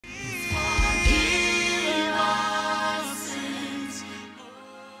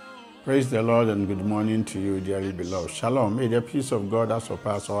Praise the Lord and good morning to you, dearly beloved. Shalom. May the peace of God that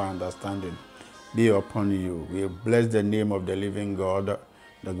surpasses all understanding be upon you. We bless the name of the living God,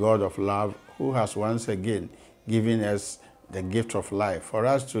 the God of love, who has once again given us the gift of life for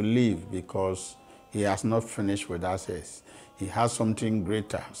us to live, because He has not finished with us yet. He has something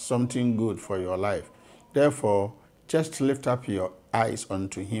greater, something good for your life. Therefore, just lift up your eyes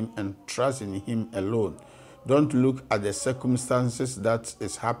unto Him and trust in Him alone. Don't look at the circumstances that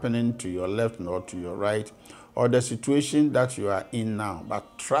is happening to your left nor to your right, or the situation that you are in now,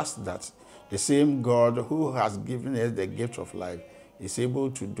 but trust that the same God who has given us the gift of life is able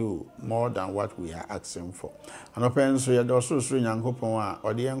to do more than what we are asking for. And open so ya do so nyankopon a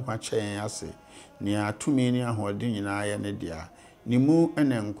ode yenkwa kyɛn ase ne atumi ne ahoɔden nyinaa yɛ ne dia ne mu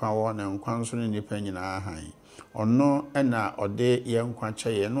ene nkwa wɔ na nkwa nso ne nipa nyinaa han ono ena ode yenkwa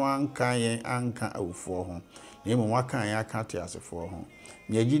kyɛn no anka yɛn anka awufoɔ ho na emu waka yɛn aka te asefoɔ ho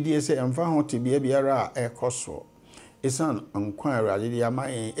ne agidie sɛ emfa ho te bia biara a ɛkɔso esan nkwa awurade de ama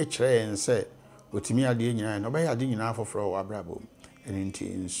yɛn ekyerɛ yɛn sɛ otimi ade nyinaa no bɛyɛ ade nyinaa foforɔ wɔ abrabom.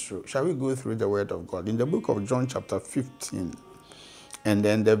 Shall we go through the word of God in the book of John chapter 15 and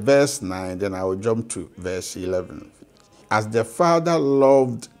then the verse 9, then I will jump to verse 11. As the Father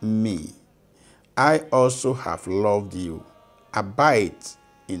loved me, I also have loved you. Abide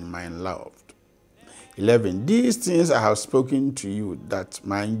in my love. 11. These things I have spoken to you, that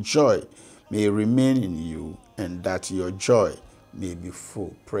my joy may remain in you and that your joy may be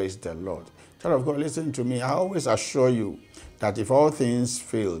full. Praise the Lord. Child of God, listen to me. I always assure you that if all things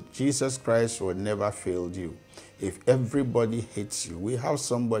fail, Jesus Christ will never fail you. If everybody hates you, we have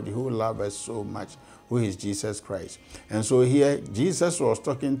somebody who loves us so much, who is Jesus Christ. And so here, Jesus was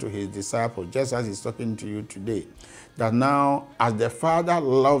talking to his disciples, just as he's talking to you today, that now, as the Father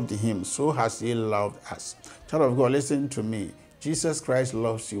loved him, so has he loved us. Child of God, listen to me. Jesus Christ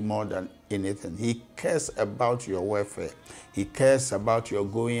loves you more than anything. He cares about your welfare. He cares about your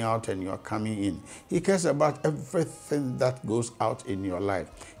going out and your coming in. He cares about everything that goes out in your life.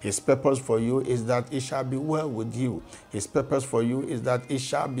 His purpose for you is that it shall be well with you. His purpose for you is that it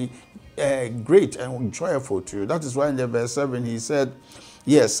shall be great and joyful to you. That is why in the verse 7 he said,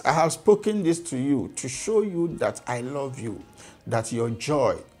 yes, I have spoken this to you to show you that I love you, that your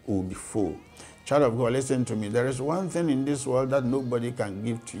joy will be full. Child of God, listen to me. There is one thing in this world that nobody can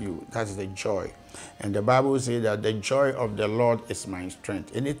give to you. That's the joy. And the Bible says that the joy of the Lord is my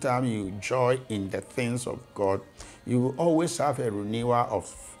strength. Anytime you joy in the things of God, you will always have a renewal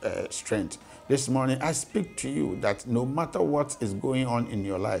of strength. This morning, I speak to you that no matter what is going on in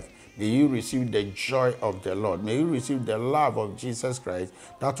your life, may you receive the joy of the Lord. May you receive the love of Jesus Christ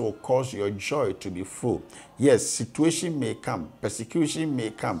that will cause your joy to be full. Yes, situation may come, persecution may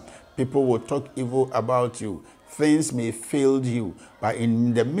come. People will talk evil about you. Things may fail you. But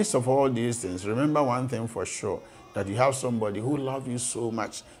in the midst of all these things, remember one thing for sure, that you have somebody who loves you so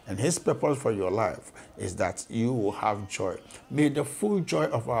much, and his purpose for your life is that you will have joy. May the full joy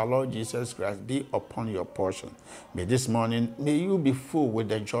of our Lord Jesus Christ be upon your portion. May this morning, may you be full with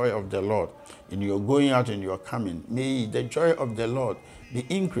the joy of the Lord in your going out and your coming. May the joy of the Lord be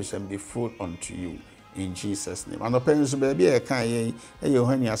increased and be full unto you. In Jesus' name. And open so baby e kan ye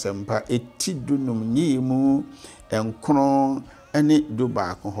Yohani asempa etidunum nyimu enkron ene do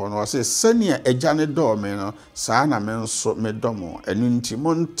baako ho no se sania agya ne do me no saa na me nso me domo enu nti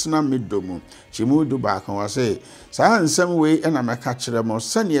montena me domu chimu do baako ho se saa nsem we na meka kire mo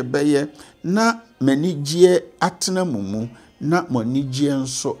sania beye na manigye atena mumu na monigye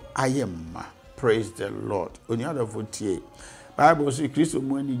nso ayemma. Praise the Lord. Oni adofotie Bible say Kristo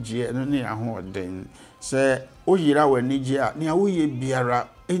mu anigye no ne ahoɔden sɛ oyira w'anigye a ne awoyɛ biara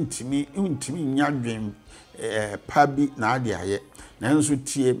ntimi nyadwen pa bi na ade ayɛ nanso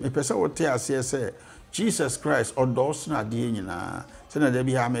tie mepɛ sɛ wote aseɛ sɛ Jesus Christ ɔdɔ so na ade nyinaa sɛ na da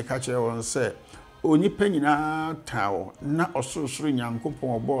bi ha meka kyerɛ wɔn sɛ onipa nyinaa tawo na ɔsorosoro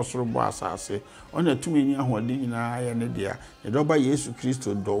nyankopɔn ɔbɔ ɔsoro bɔ asase ɔna tumi ni ahoɔden nyinaa yɛ ne dia ne dɔba Yesu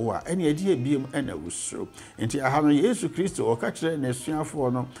Kristo dɔwo a ɛne adi ebiem ɛna wusoro enti aha no Yesu Kristo ɔka kyerɛ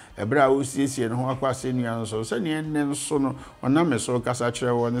n'asuafoɔ no ɛbra a osiesie ne ho akwa asɛnnua no so sɛ ne enne nso no ɔnam so kasa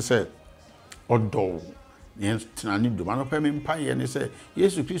kyerɛ wɔn sɛ ɔdɔwo ne tenane dum anɔpɛ me mpaeɛ ne sɛ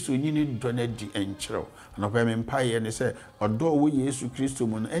Yesu Kristo nyini dɔ na di enkyerɛw anɔpɛ me mpaeɛ ne sɛ ɔdɔ wo Yesu Kristo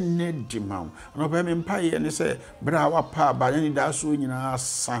mu no enne di ma wo anɔpɛ me mpaeɛ ne sɛ bra wa pa ba ne da so nyinaa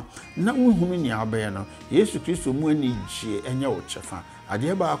sa na wohunu ne abɛɛ no Yesu Kristo mu ani gye enye wo kyɛfa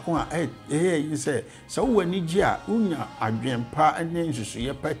ade ba ko a yi se wo ni gye a unya adwempa ene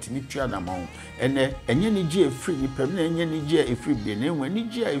nsusuye patini tua na ma ho ene enye ni gye efiri ni pem na enye ni gye efiri bi na enwe ni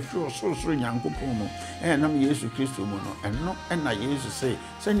gye efiri osoro Nyankopɔn mu nam Yesu Kristo mu no eno na Yesu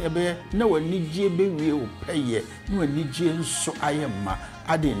se ne be na wani gye be wie o peye na wani gye nso ayema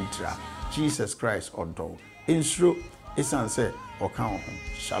adentra Jesus Christ odo ensuro esan se oka ho.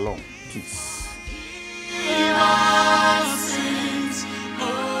 Shalom, peace.